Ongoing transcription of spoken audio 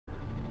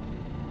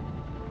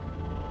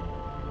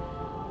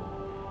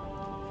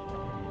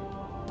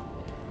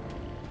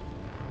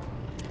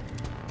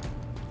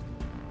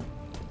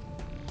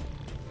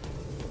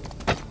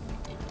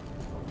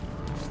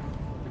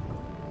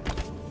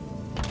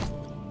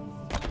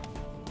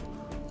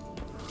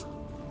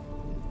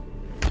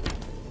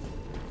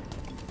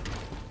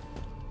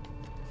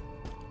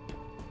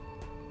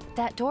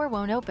That door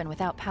won't open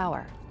without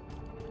power.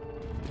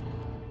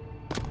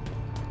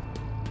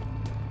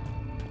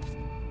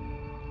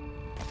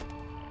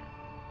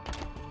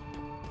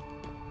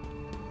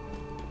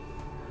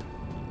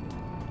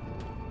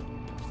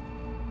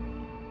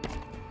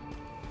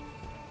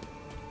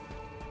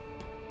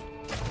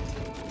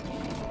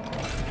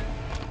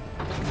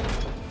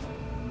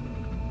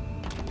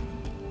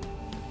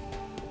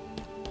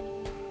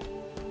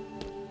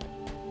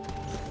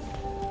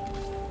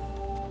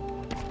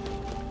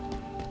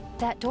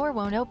 That door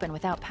won't open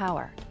without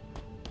power.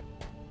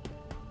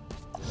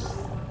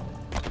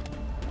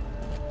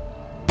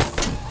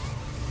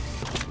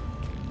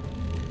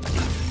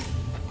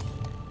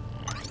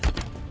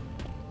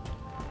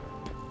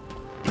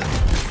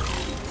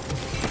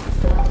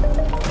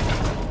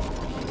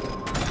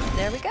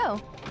 There we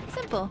go.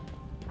 Simple.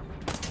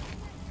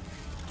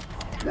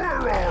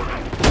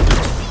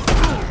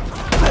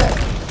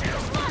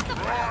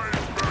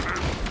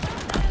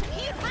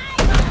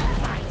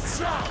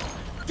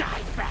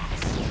 Die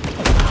fast!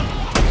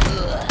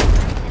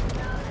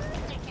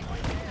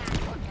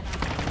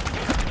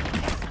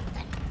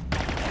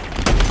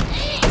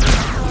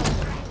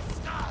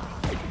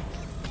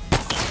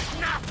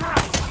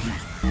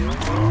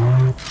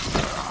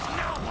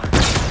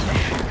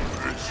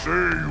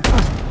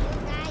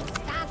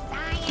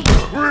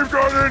 We've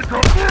got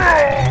income!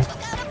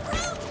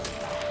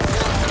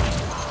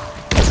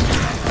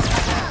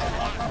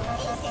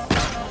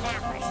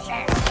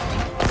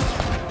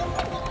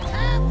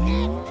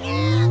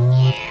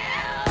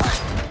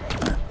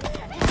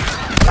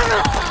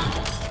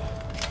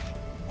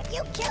 If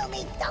you kill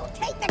me, don't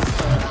take the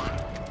key back.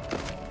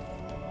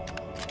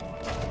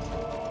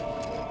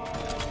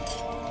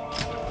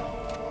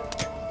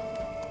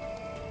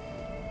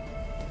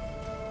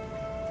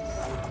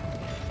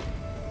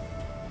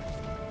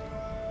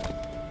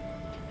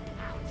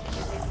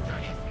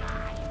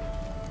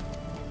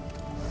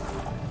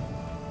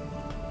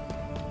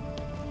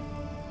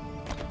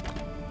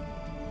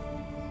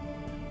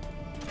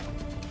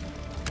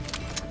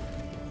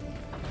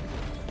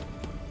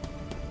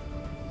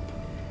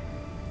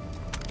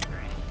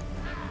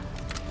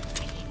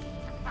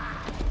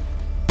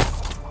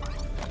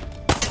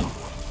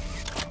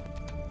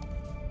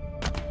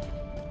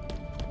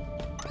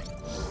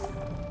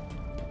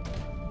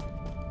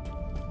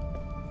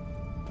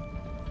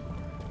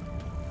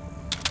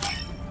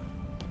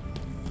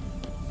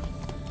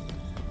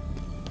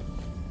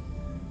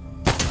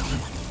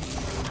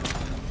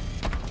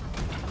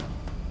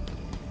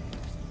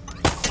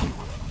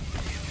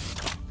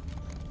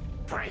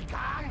 Break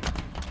on?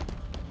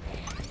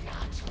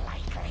 Not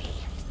likely.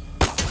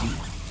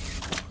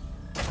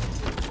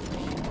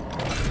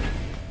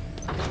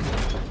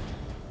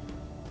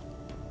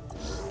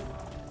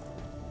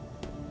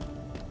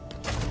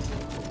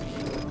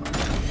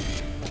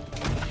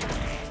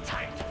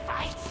 Time to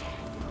fight?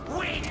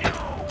 We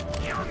know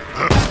you're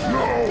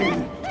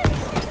No!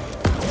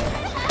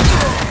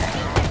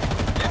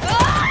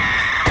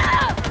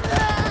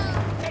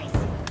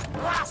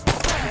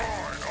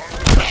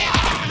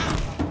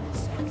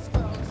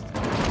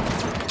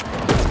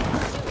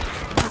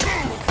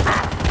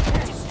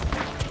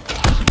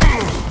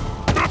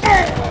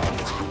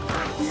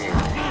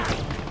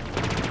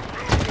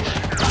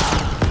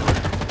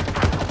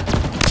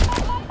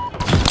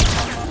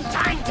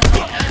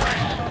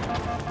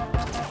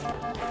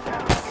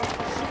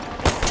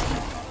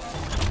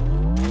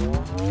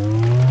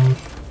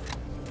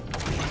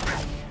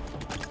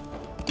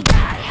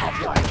 No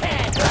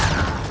more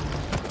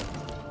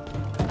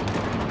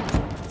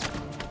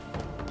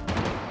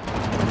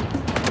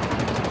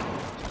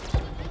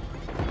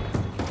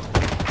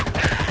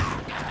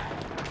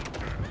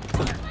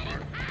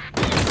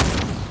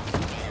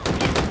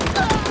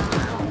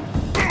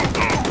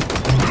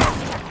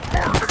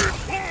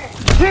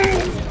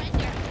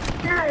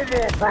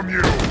from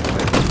you!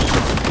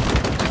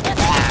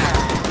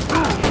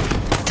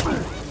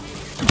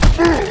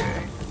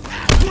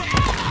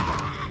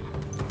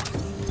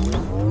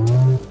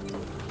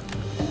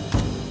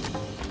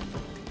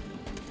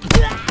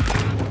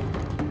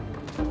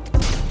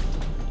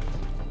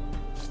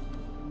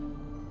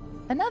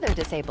 Another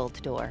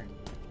disabled door.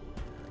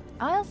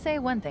 I'll say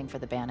one thing for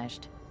the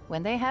Banished.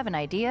 When they have an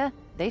idea,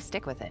 they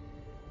stick with it.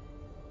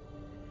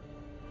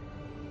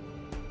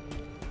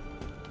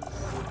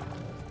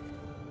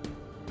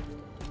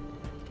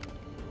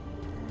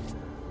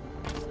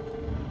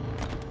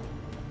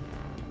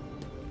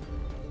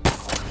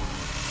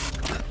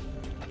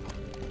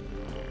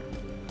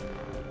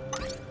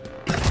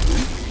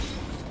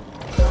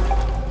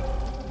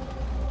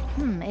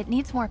 It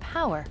needs more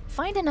power.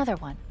 Find another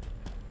one.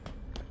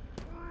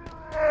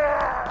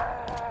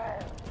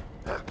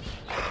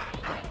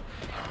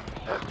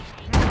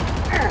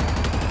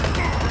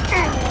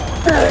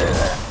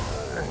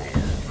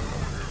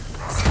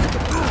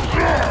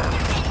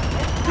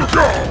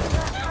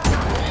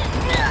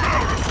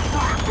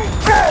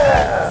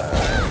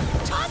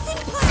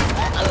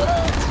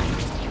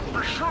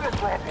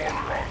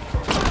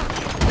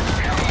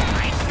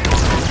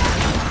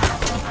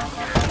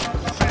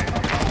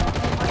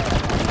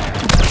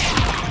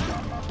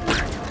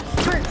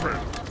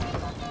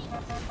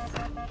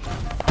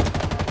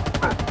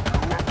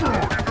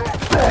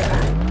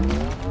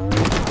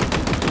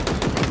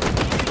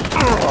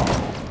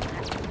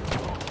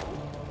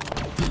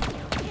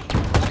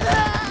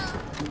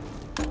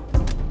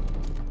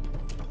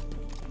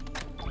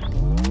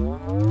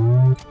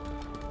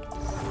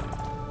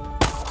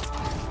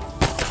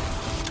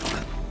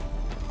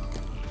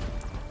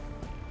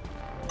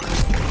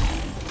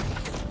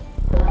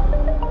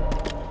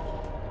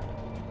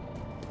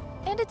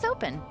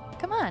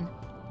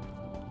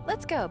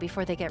 go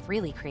before they get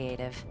really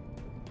creative.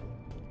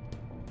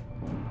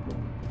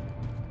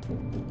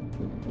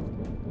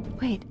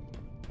 Wait.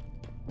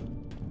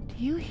 Do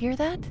you hear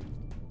that?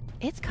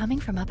 It's coming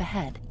from up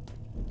ahead.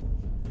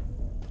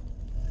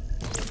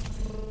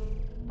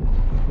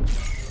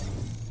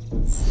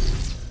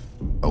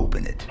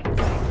 Open it.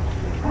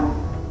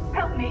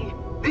 Help me!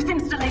 This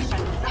installation,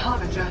 the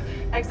Harbinger,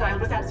 exile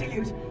was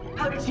absolute.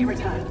 How did she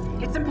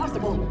return? It's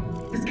impossible.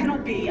 This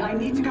cannot be. I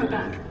need to go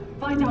back.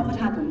 Find out what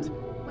happened.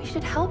 We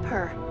should help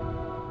her.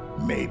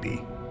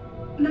 Maybe.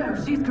 No,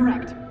 she's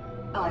correct.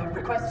 I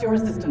request your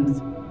assistance.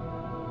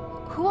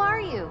 Who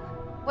are you?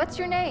 What's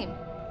your name?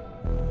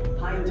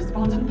 I am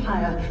Despondent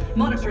Pyre,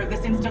 monitor of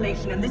this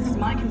installation, and this is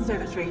my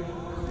conservatory.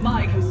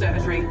 My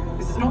conservatory.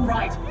 This is not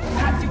right.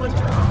 Perhaps you would...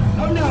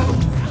 Oh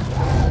no!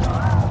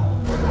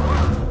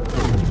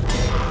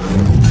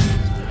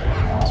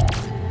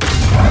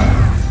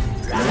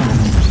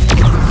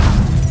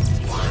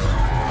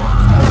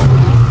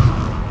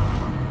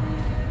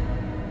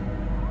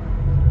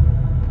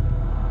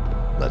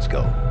 Let's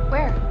go.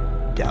 Where?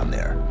 Down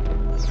there.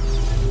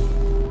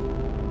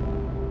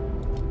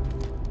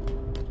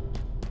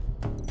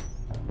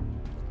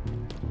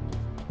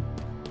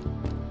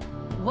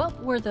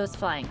 What were those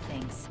flying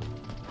things?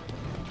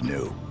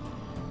 New.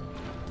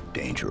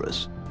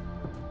 Dangerous.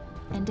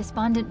 And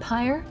Despondent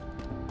Pyre?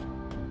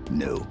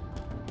 New.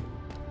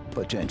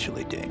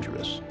 Potentially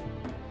dangerous.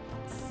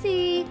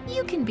 See,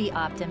 you can be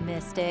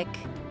optimistic.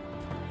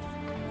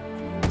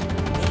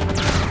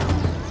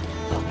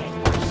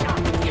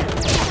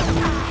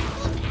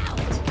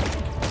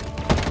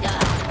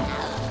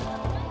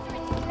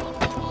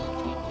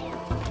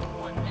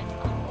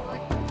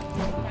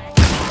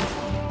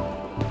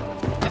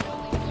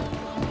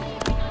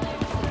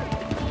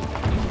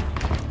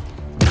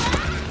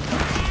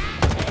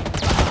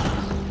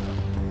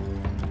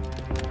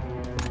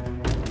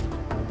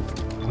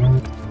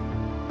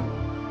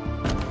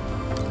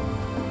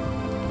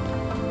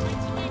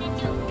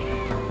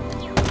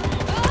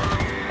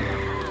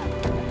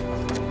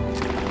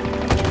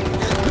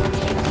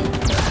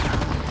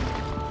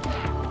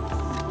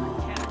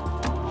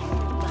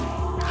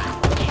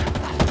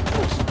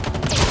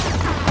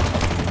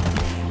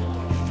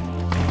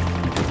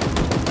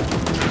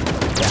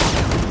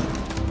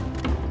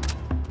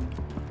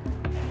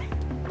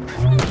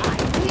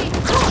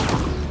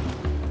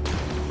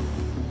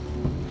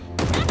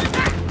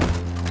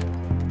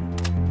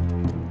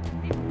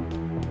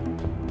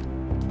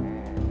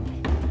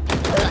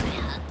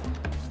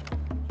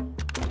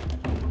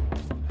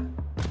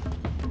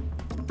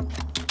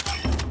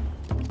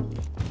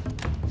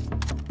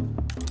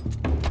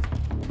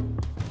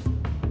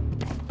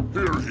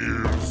 Here he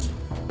is.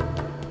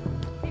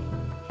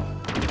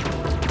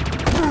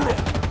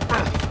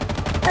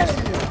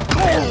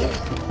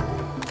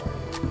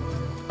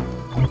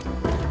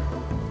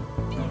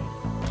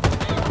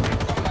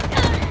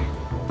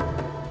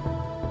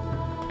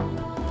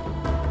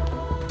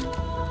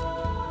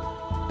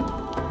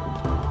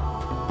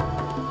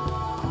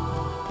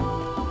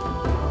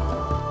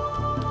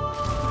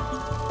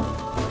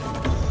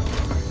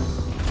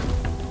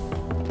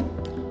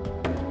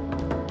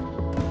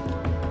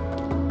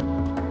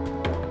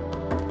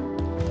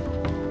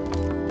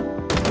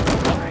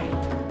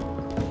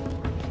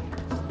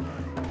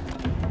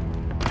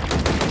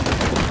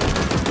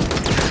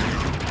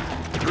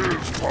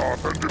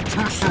 Path ended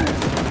too soon.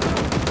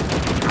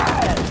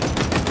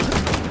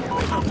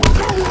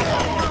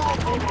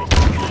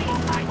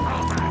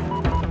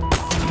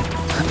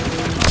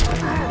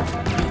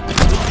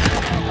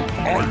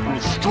 I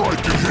will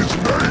strike in his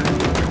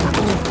name.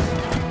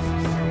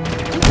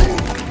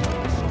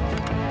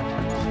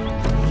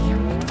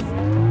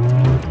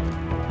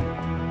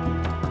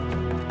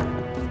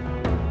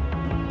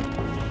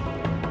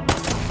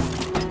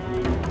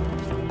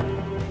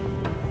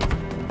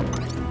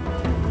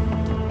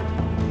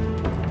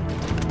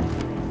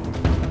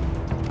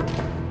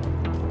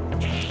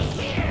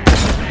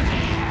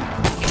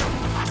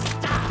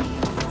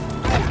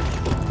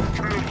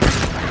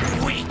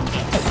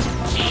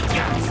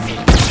 Kiyeasy.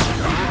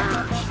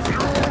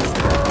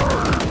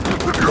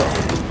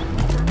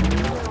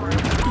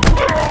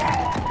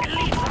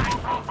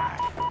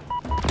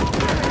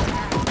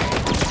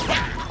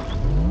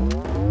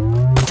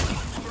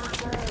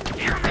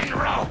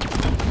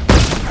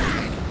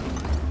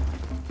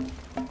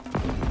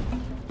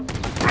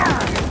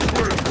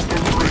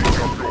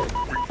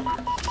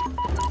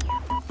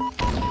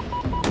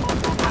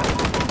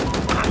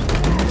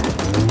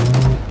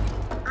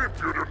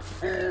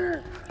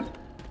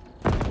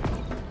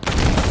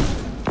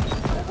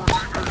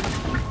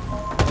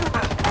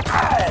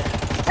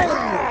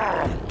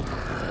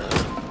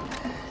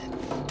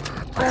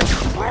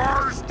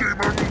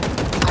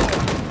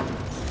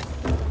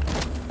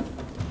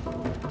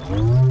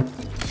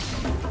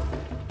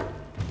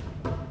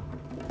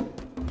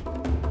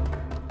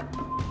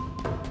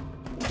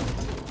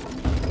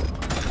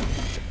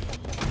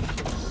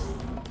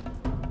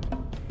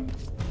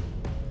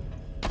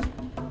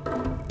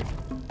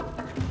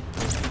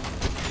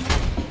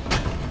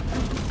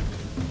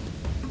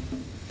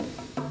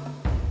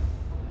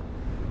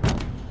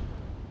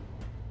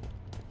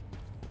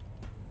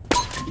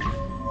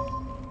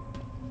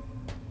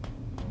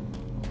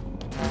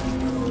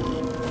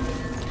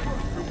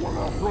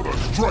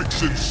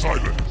 strikes in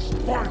silence.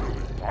 Finally,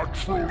 a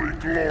truly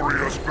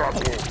glorious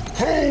battle.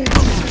 Hold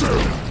them still.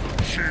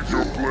 Sheathe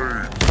your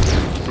blade.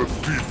 The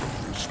demon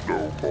is no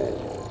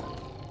more.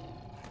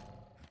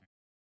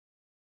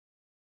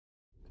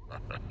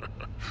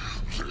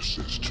 This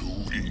is too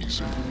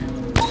easy.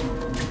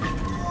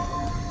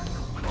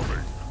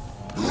 Coming.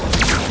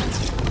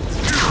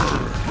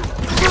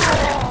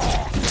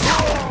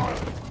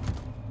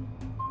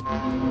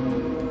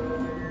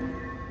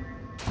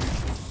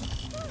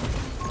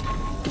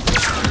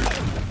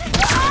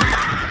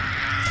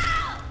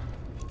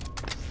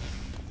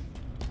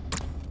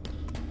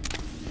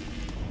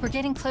 We're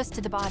getting close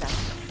to the bottom.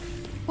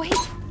 Wait,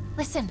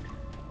 listen.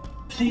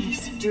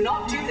 Please, do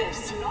not do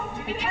this.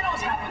 It cannot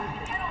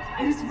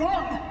happen. It is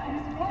wrong.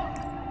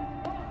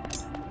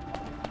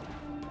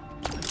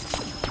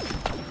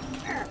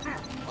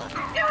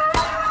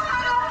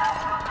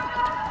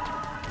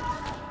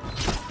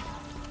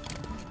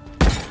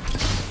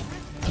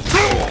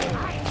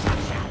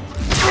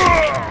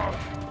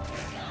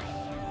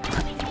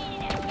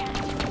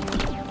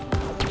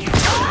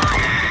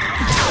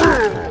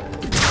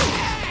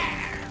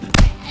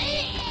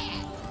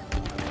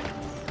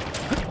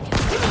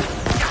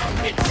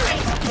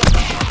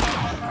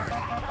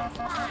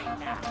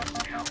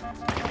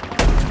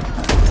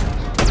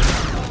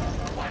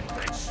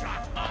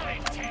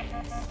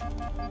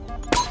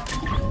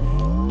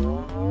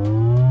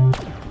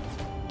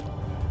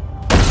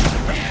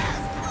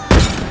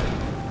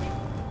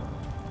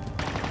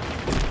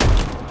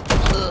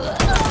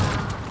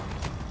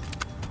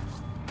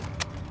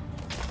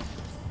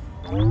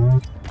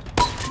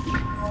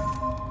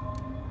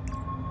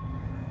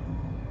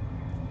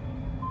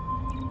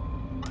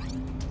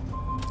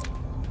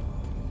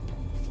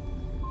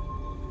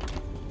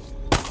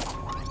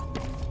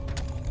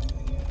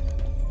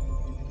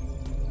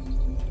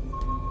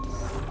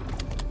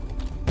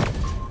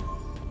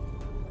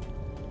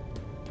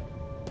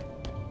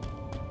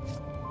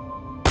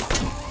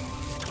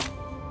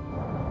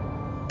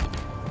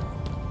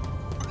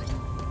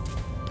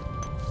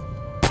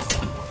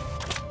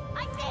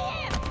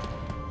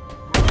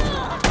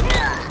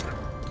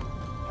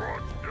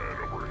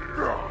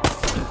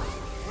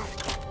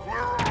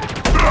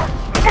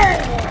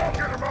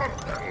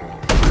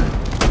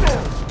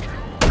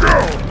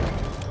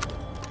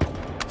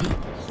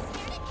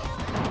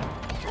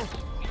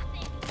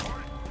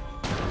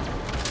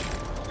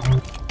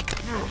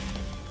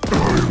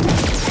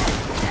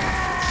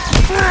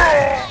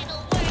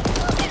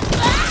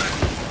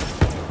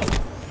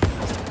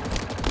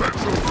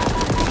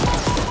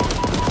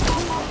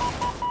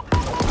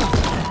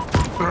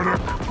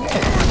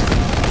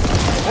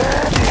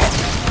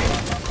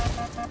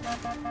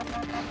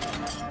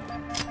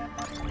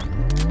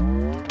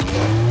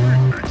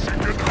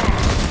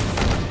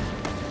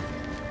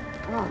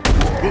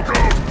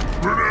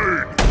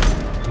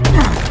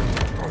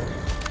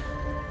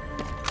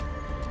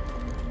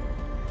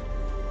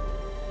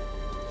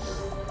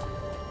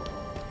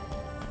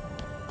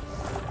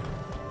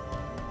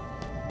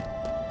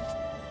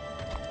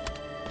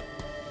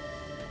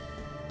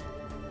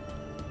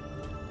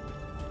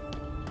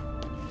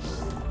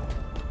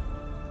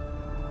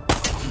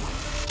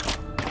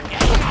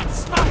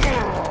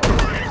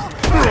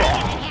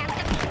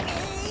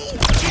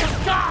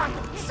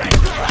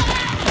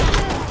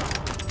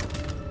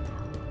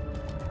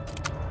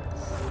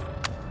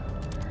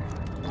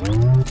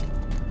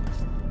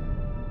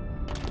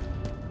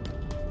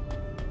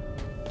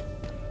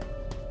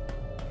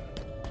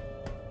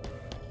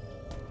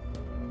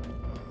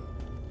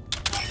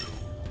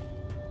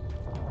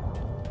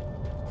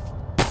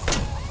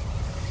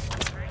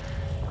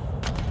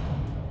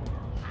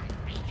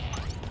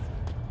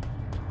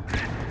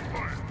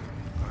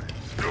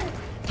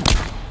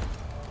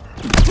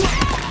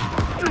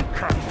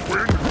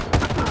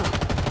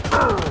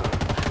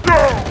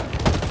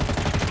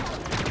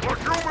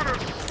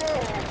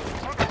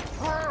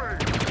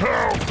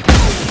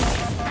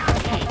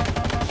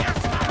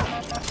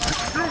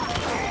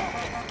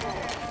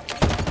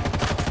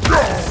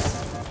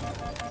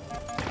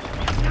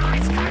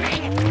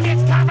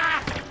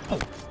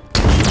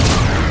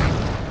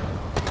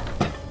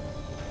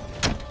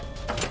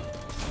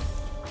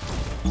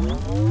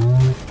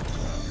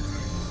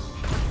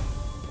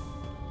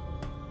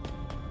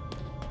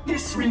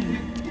 This ring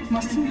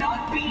must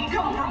not be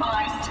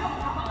compromised.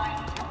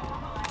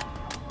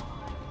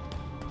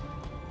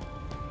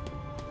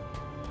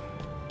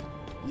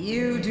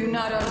 You do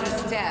not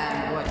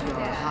understand what you're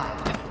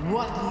hiding,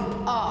 what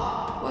you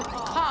are, what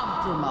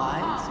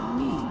compromise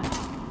means.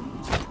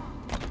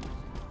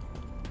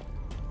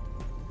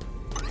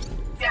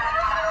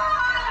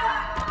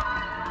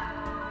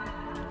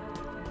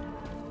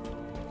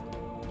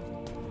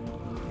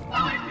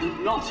 I will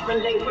not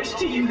relinquish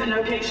to you the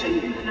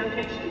location.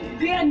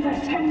 The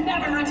Endless can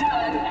never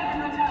return.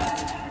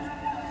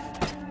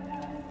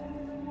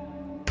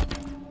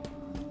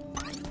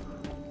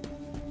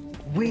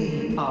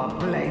 We are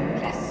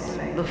blameless.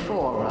 The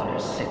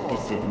Forerunners set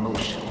this in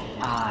motion.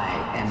 I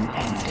am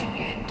ending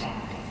it.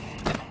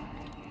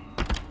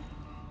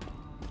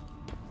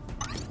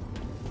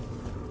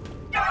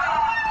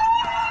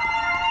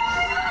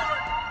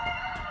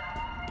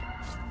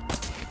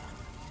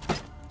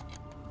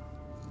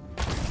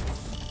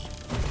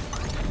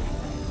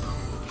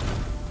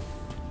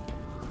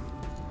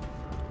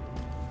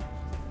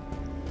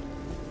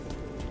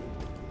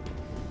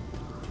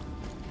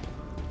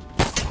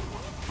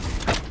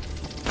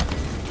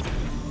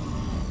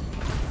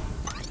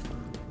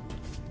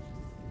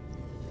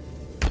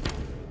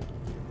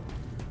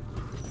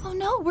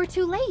 we're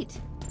too late.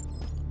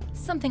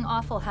 Something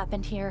awful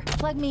happened here.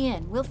 Plug me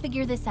in. We'll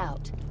figure this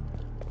out.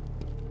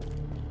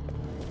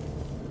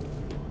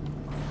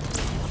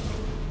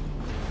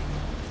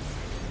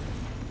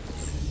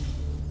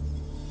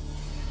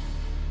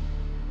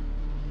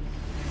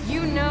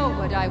 You know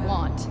what I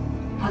want.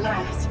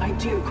 Alas, I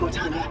do,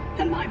 Cortana,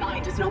 and my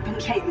mind has not been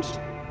changed.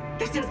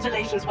 This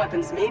installation's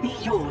weapons may be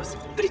yours,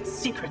 but its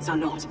secrets are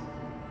not.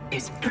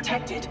 It's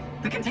protected.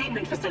 The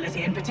containment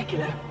facility in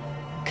particular.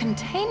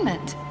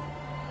 Containment?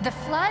 The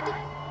Flood?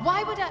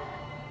 Why would I...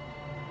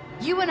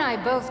 You and I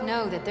both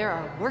know that there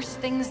are worse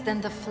things than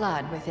the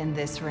Flood within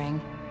this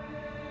ring.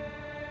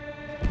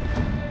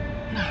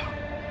 No.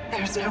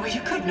 There's no way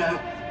you could know.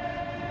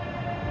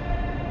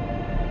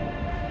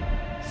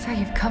 So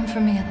you've come for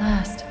me at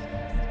last.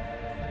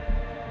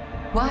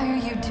 Why are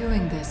you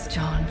doing this,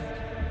 John?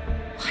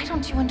 Why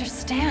don't you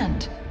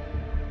understand?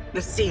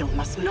 The seal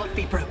must not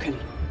be broken.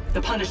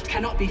 The punished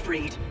cannot be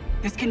freed.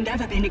 This can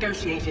never be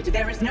negotiated.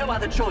 There is no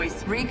other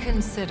choice.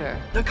 Reconsider.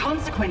 The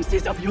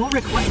consequences of your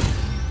request...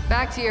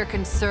 Back to your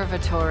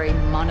conservatory,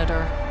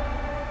 Monitor.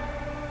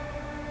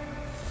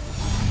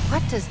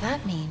 What does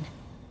that mean?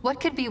 What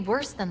could be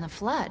worse than the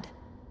Flood?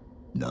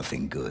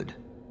 Nothing good.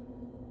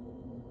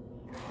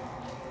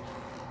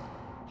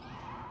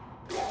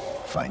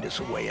 Find us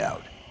a way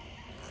out.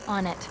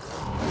 On it.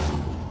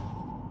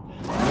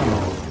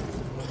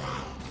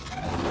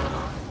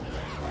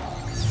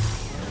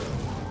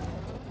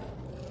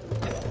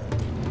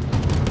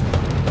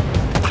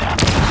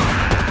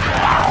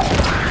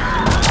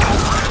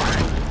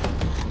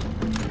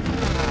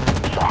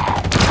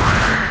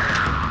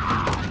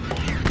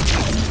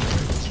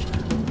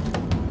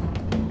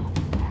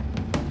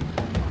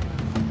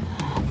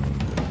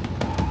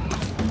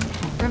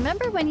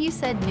 Remember when you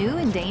said new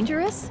and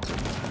dangerous?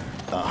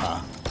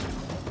 Uh-huh.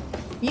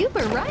 You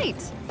were right.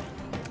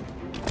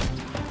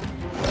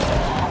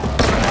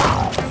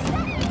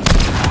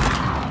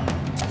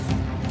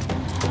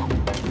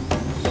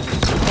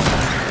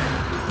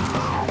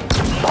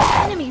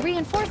 Enemy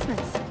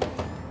reinforcements.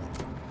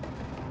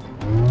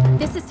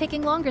 This is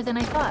taking longer than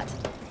I thought.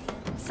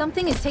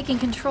 Something is taking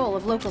control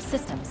of local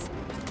systems.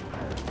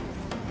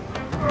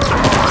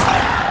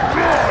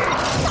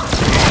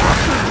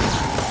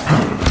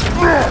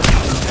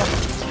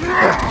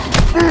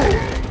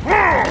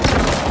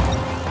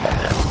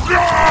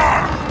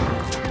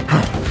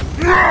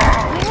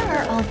 Where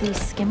are all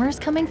these skimmers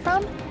coming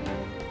from?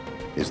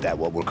 Is that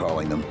what we're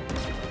calling them?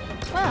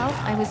 Well,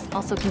 I was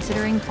also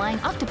considering flying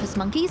octopus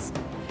monkeys.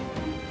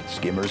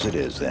 Skimmers it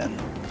is, then.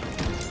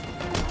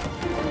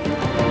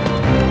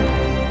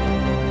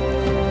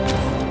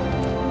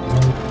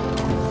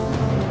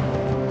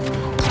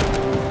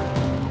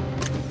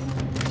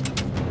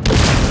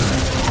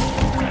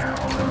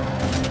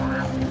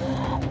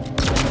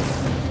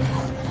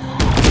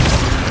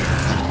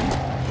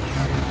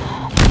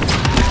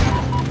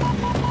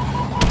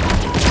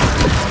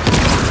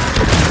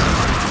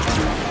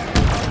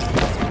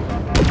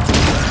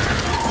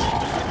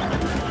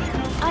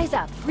 Eyes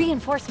up,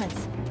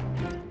 reinforcements.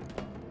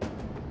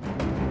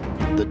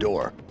 The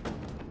door.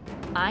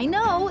 I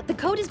know, the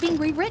code is being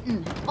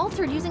rewritten,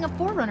 altered using a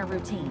Forerunner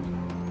routine.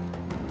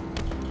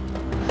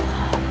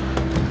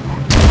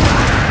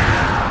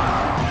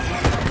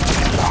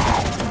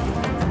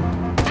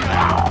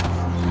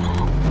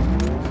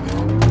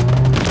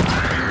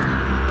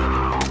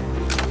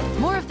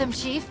 More of them,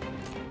 Chief.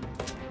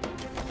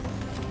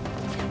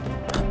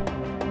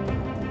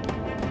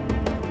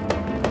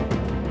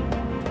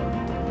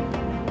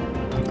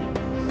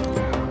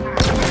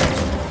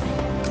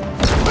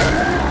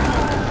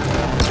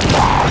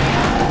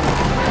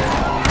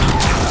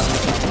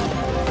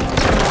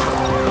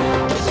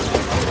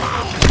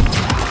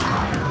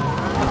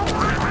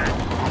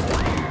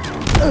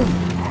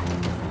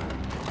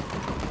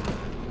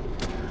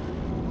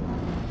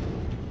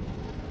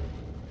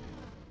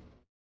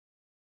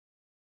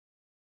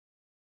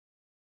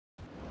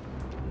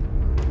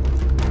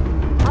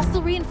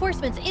 Hostile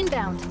reinforcements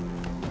inbound.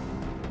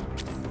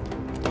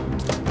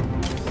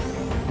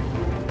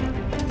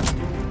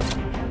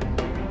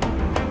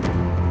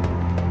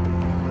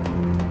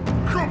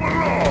 Come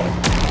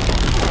along!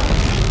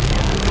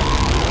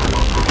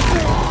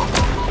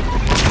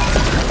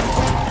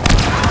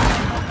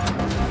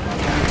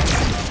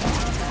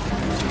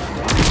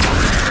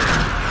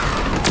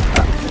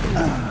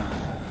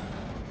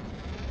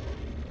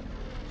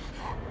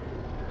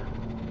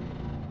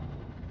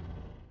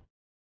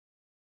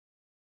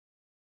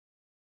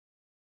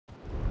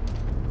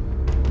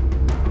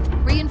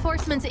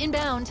 Reinforcements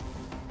inbound.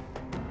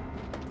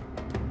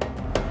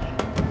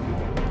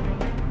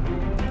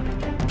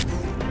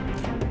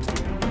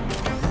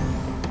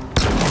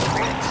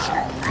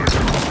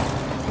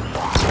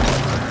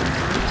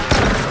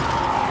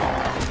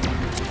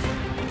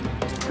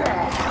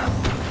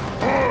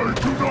 I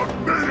do not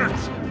need it!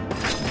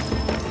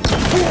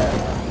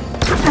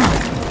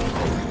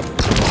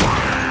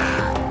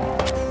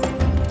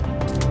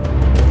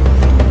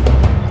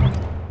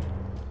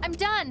 I'm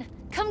done.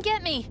 Come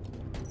get me.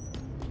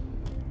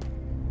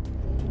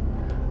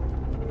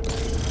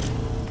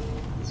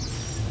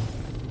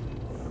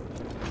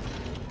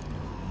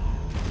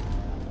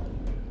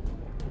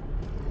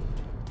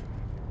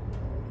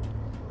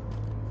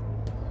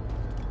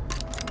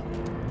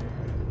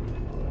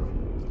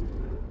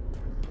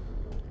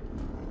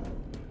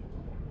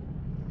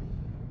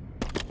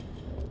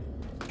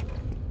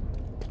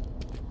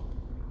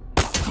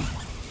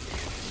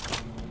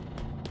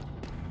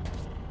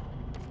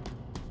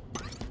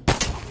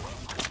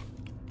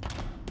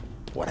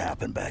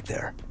 happened back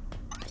there?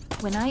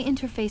 When I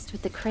interfaced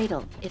with the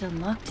cradle, it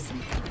unlocked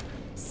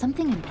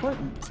something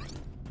important.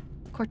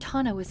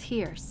 Cortana was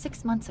here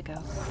 6 months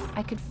ago.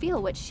 I could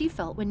feel what she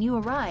felt when you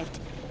arrived.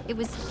 It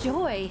was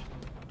joy,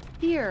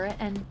 fear,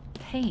 and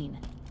pain.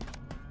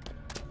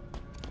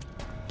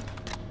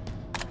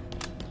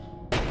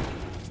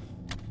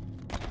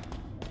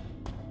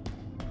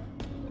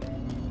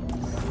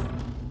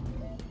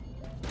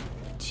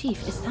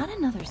 Chief, is that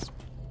another...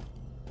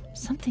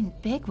 Something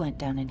big went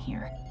down in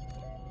here.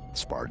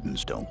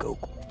 Spartans don't go...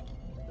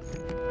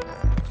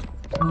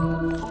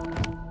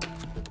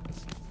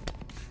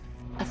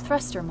 A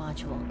thruster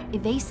module.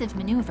 Evasive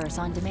maneuvers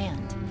on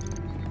demand.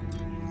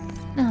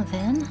 Now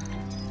then...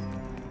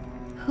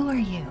 Who are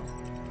you?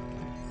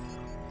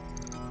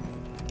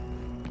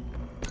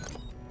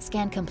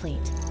 Scan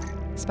complete.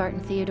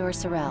 Spartan Theodore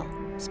Sorrell,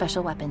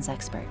 special weapons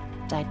expert.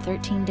 Died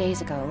 13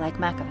 days ago, like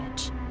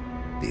Makovich.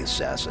 The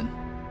assassin?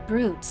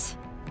 Brutes.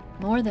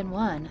 More than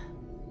one.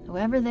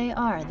 Whoever they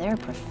are, they're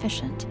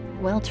proficient,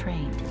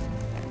 well-trained.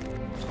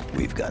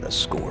 We've got a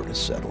score to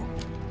settle.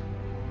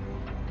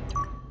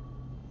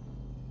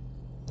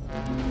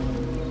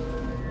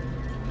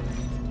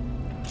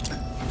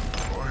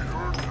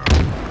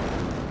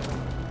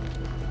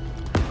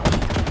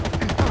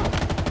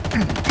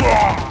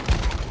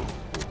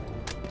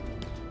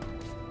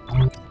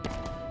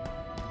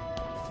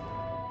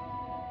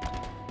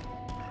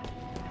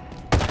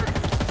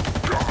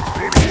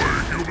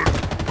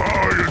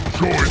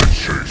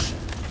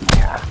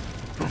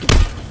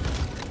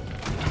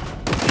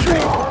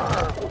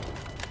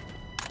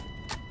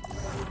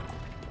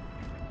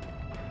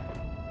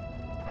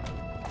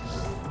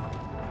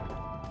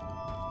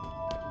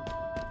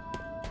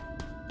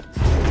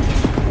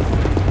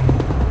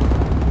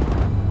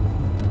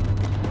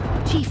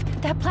 Chief,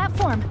 that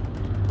platform!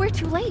 We're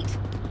too late!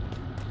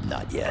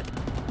 Not yet.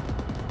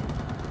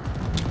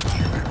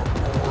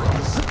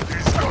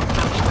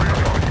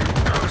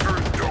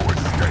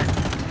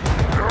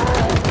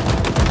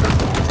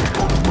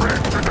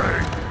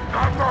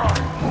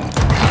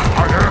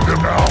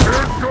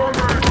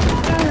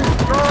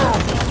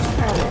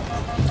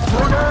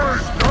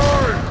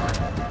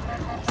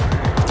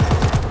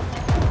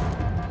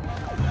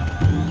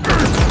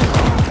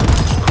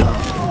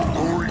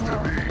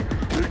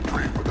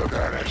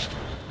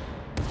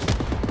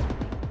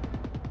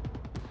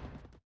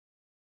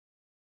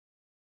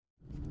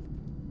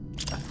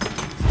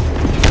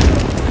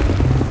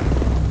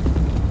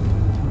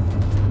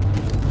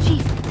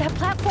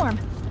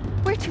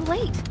 We're too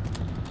late.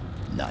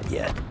 Not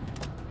yet.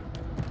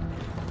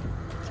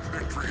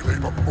 Victory lay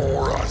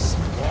before us.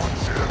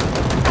 Watch it.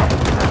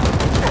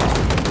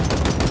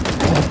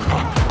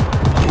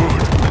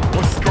 Good.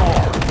 A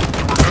scar.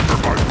 Remember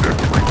my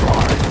victory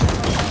line.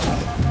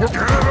 Get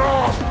it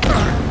off!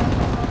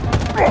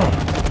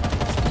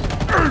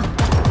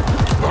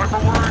 Time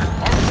away!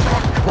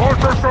 Unstuck!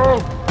 Watch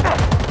yourself!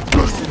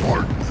 The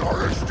Spartans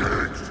are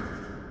extinct!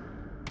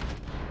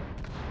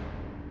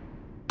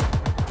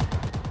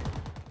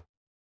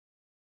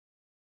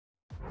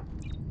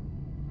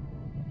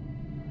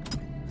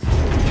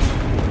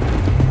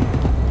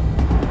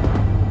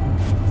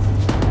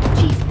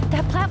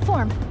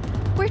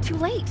 We're too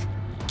late.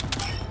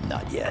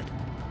 Not yet.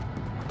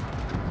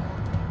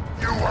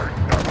 You are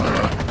never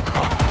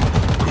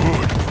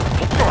good.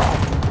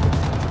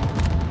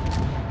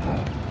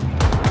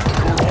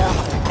 You're all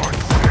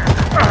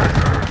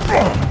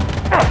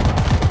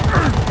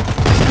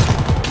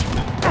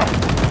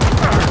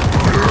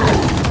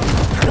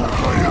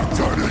I have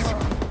done it.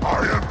 I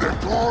am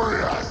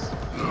victorious.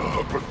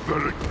 A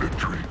pathetic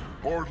victory,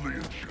 hardly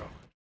in challenge.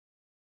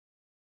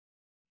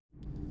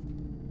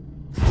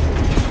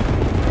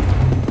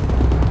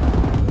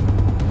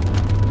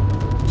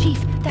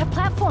 That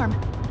platform!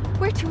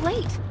 We're too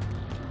late!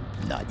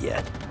 Not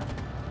yet.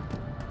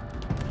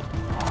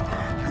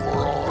 You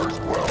are ours,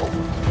 well.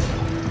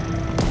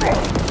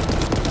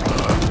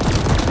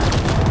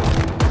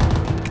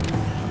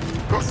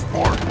 The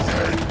Spartans'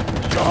 head!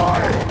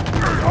 Die!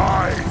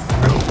 Die!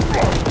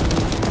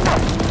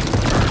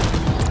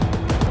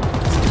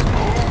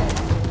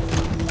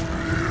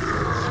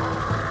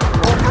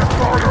 Open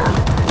fire!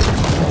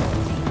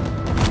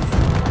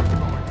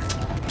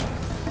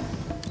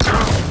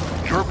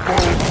 Your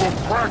bones will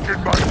crack in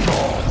my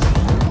jaws!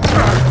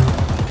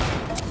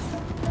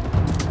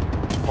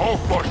 I'll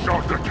flush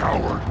out the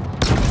coward!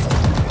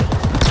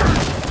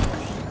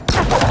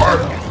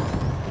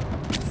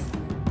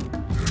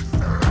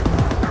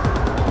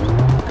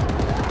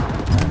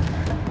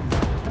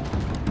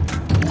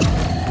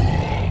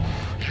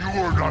 You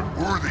are not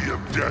worthy of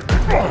death!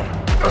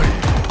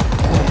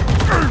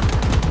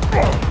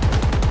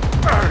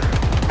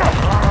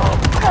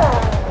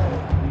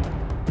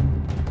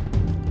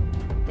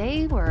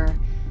 They were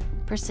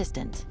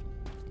persistent.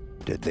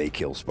 Did they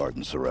kill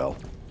Spartan Sorrell?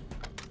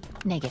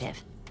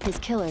 Negative. His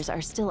killers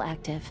are still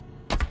active.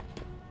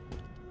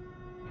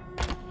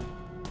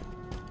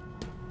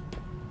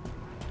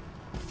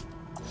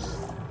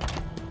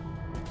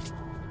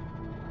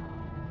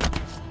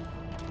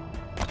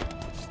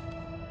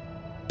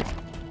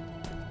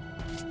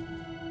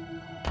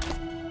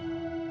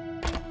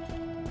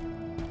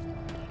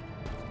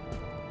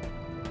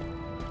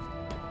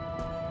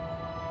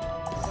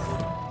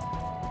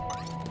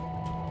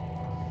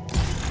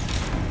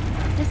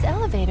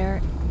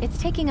 elevator, it's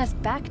taking us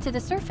back to the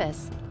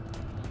surface.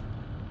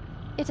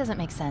 It doesn't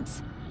make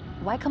sense.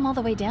 Why come all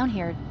the way down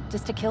here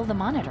just to kill the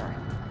monitor?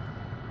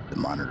 The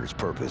monitor's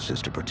purpose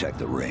is to protect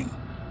the ring.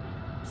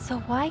 So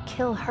why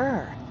kill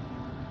her?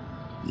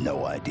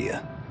 No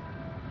idea.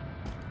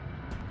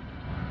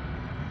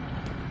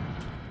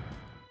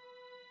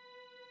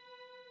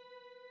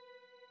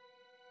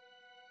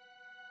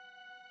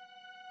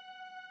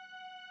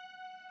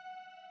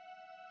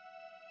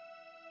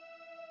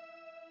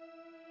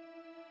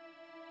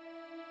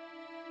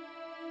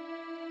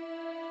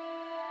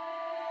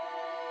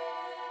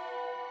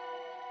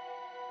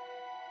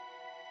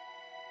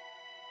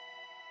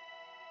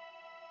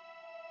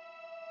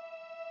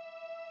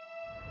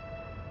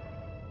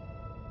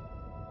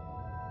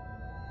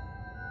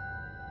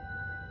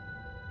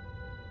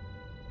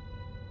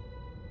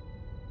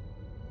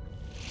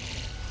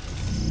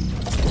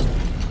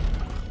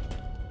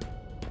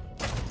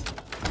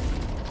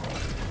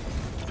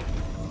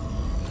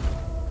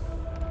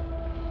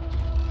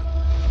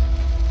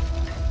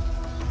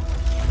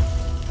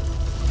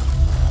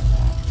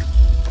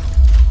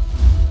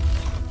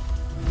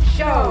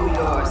 Show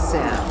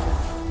yourself.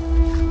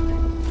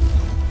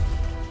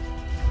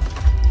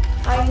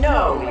 I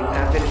know you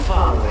have been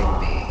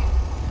following me.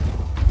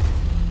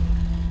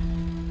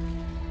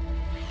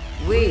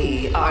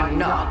 We are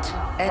not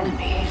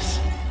enemies.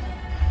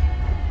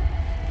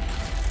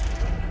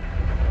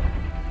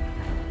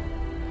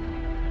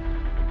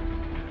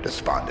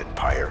 Despondent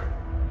pyre.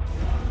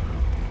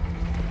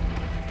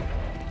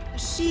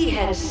 She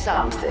had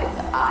something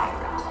I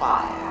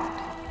required.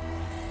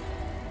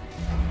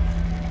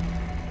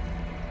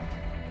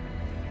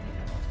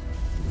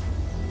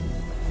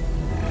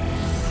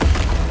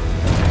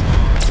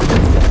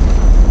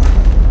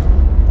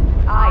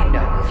 I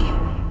know of you,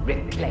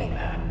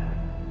 Reclaimer.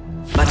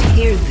 But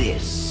hear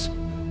this.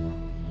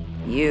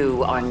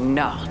 You are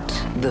not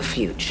the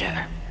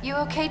future. You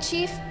okay,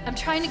 Chief? I'm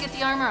trying to get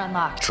the armor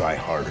unlocked. Try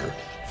harder.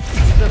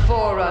 The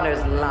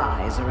Forerunner's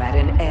lies are at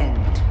an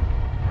end.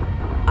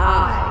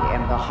 I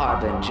am the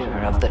harbinger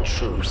of the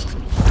truth.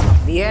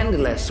 The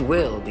Endless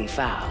will be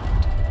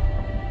found.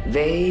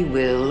 They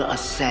will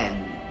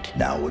ascend.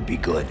 Now would be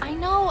good. I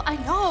know, I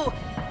know.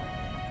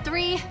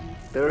 3,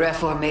 The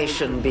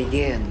Reformation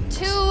begins.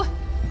 2,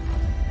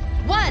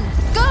 1,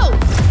 go!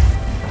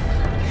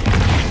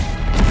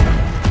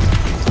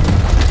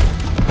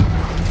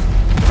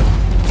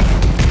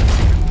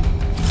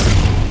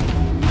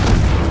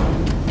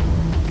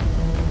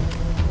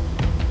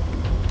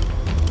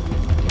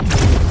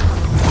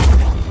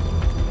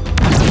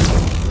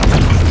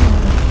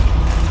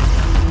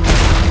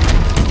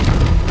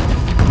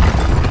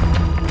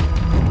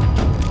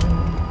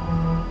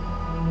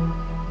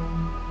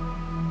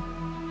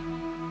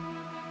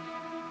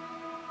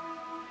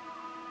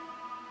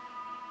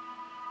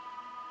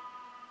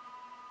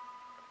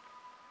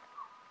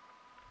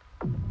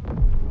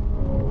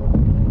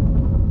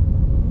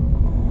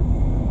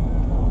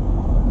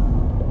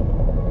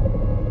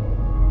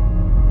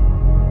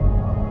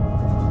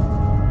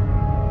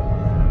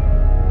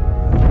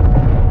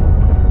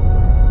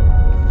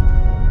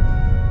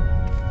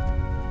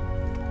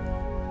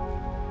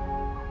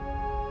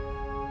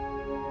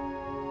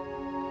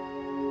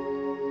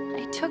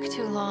 Took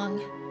too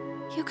long.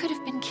 You could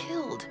have been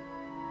killed.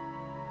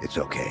 It's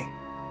okay.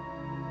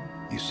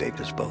 You saved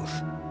us both.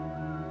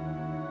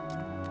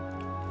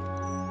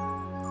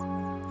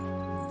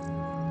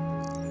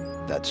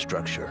 That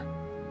structure.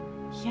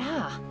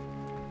 Yeah.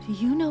 Do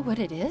you know what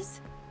it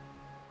is?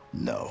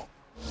 No.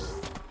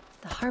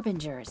 The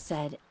Harbinger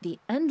said the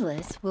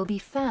Endless will be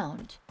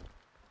found.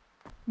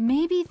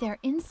 Maybe they're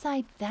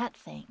inside that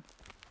thing.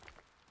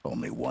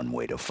 Only one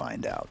way to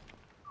find out.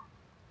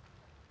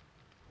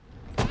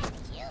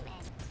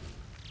 Human.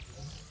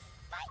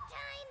 Fight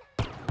time.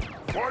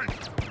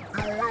 Fight!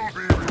 You will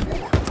be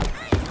rewarded!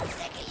 I'm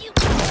sick of you.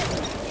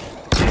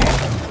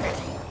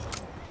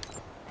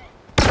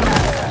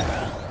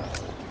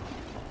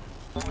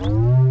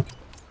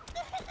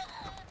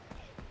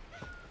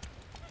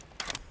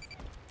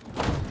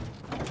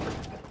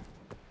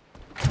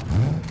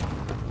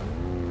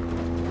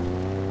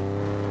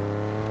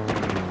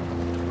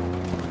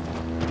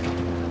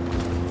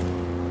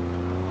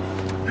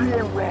 You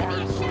are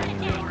right!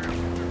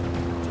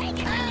 Take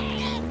it out.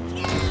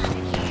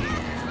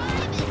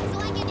 So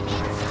I can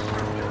headshot.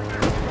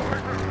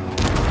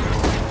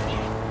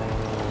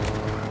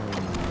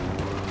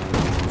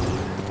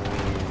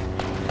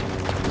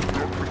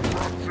 Your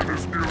contraption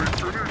is nearly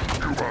finished,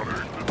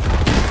 humanity!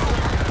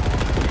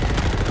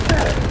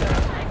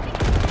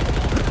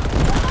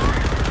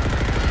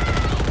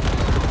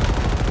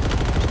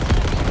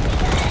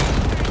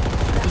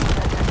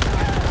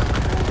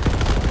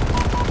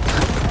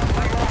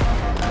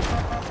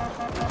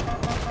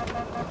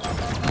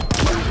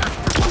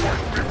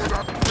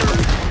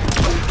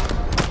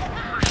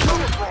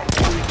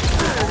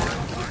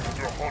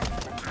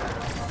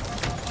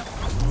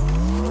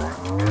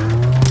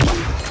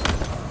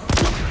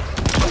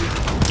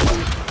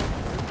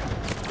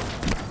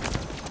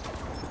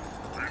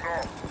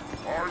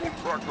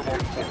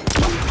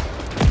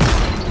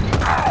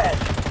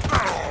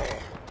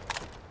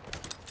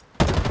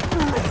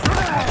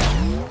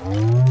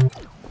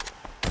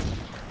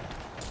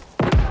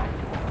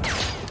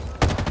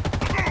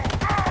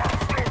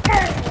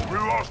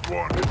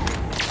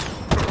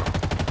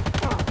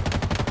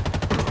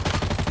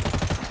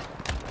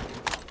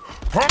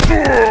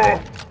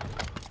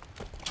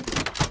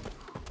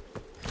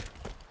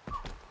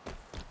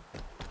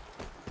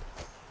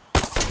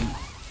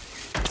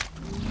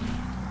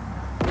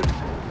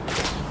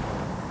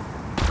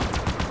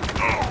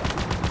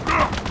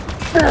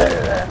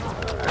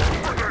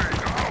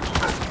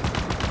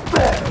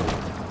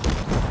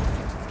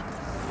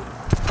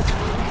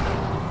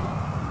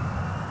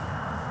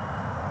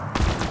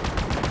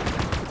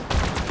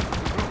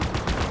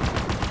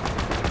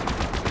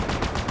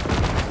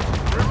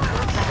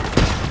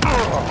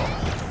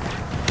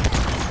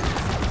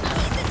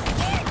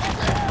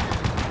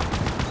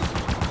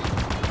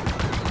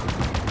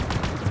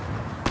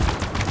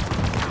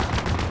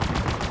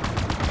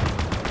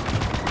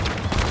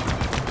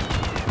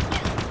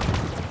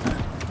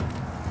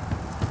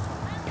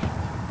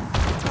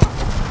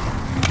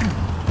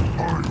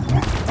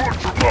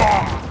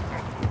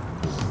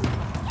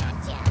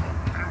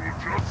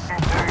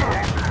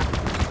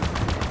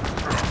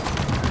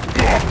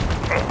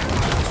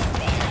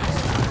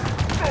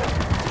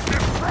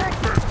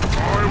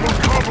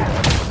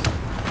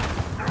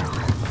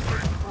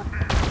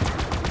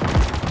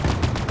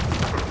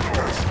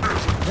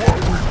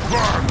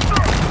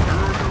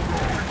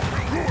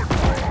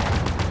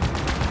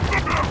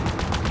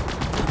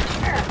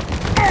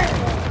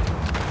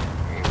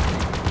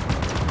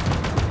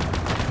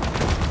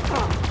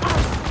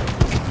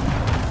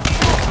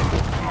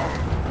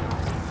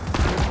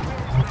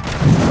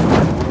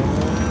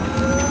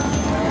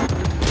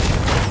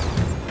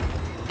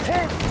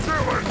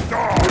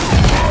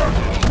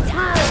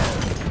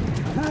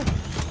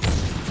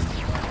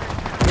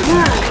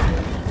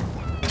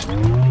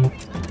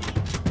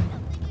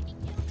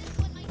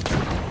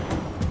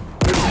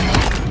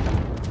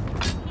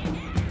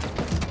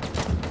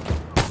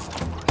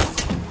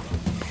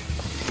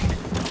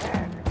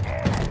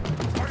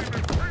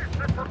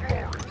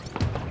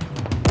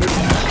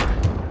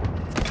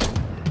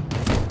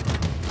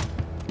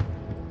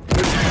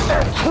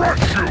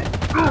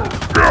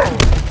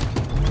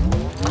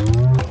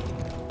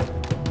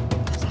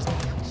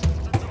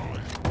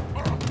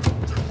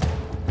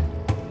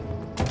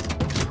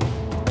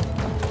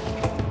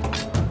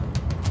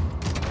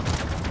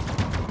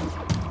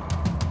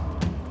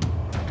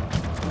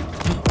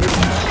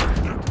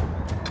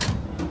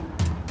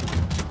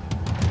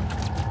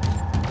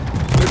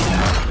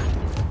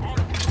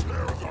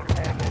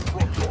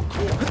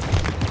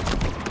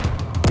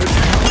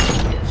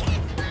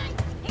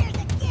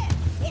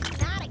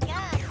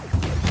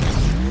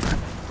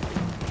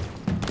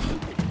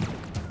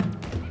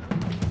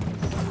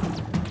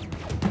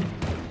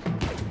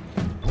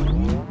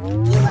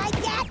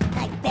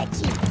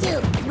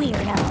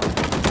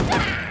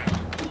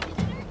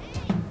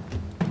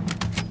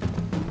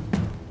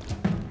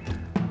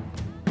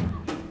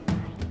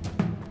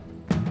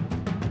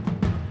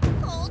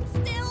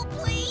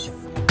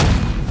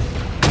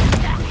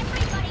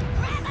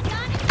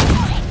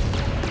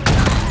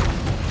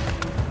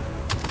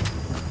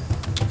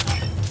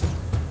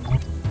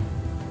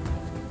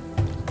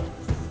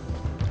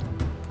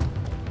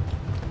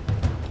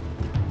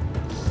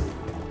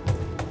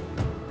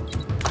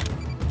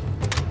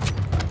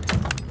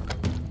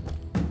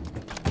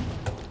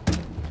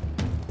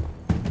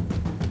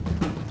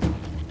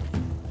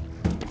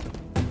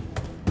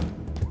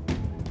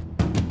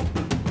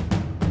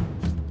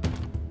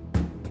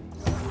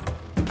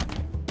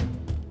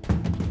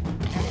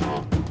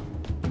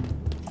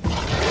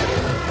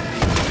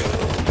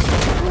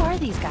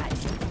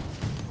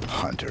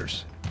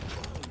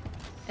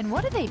 And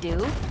what do they do?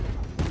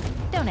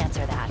 Don't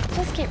answer that.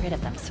 Just get rid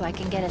of them so I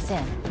can get us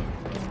in.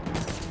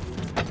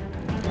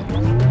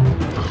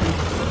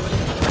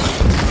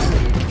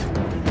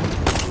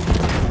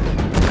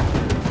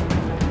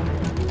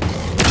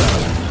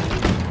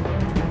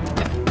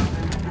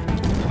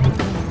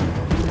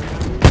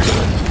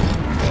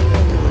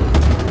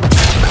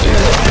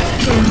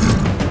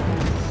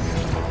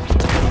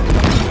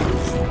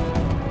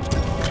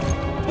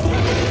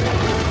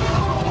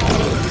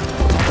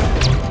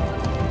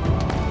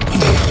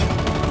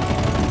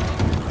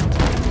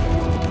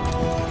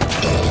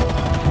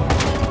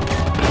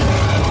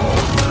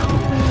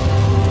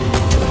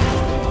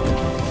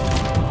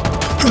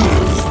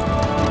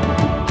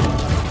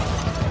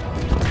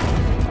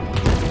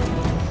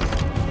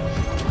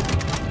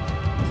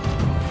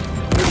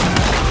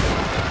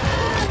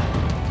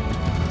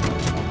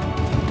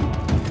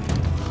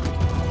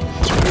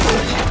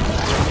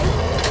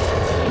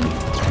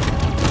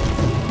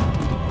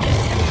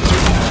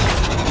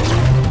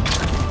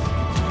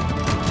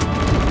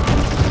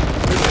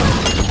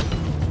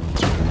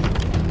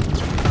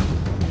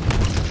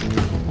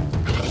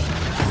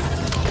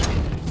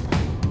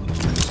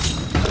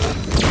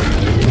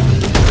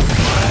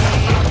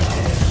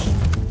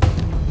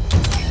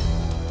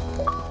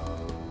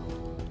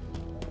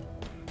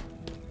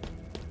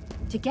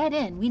 To get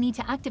in, we need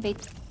to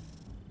activate...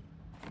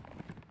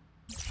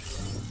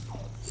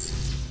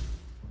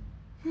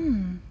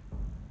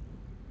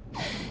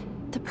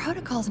 The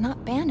protocol's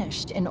not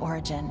banished in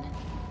Origin.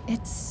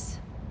 It's...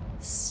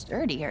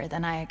 sturdier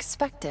than I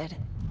expected.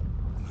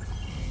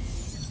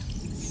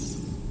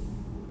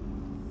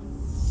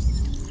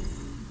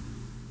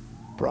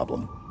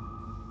 Problem?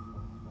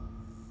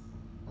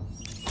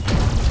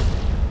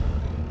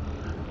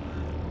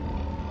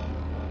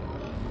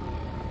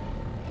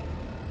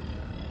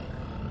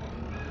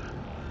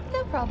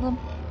 No problem.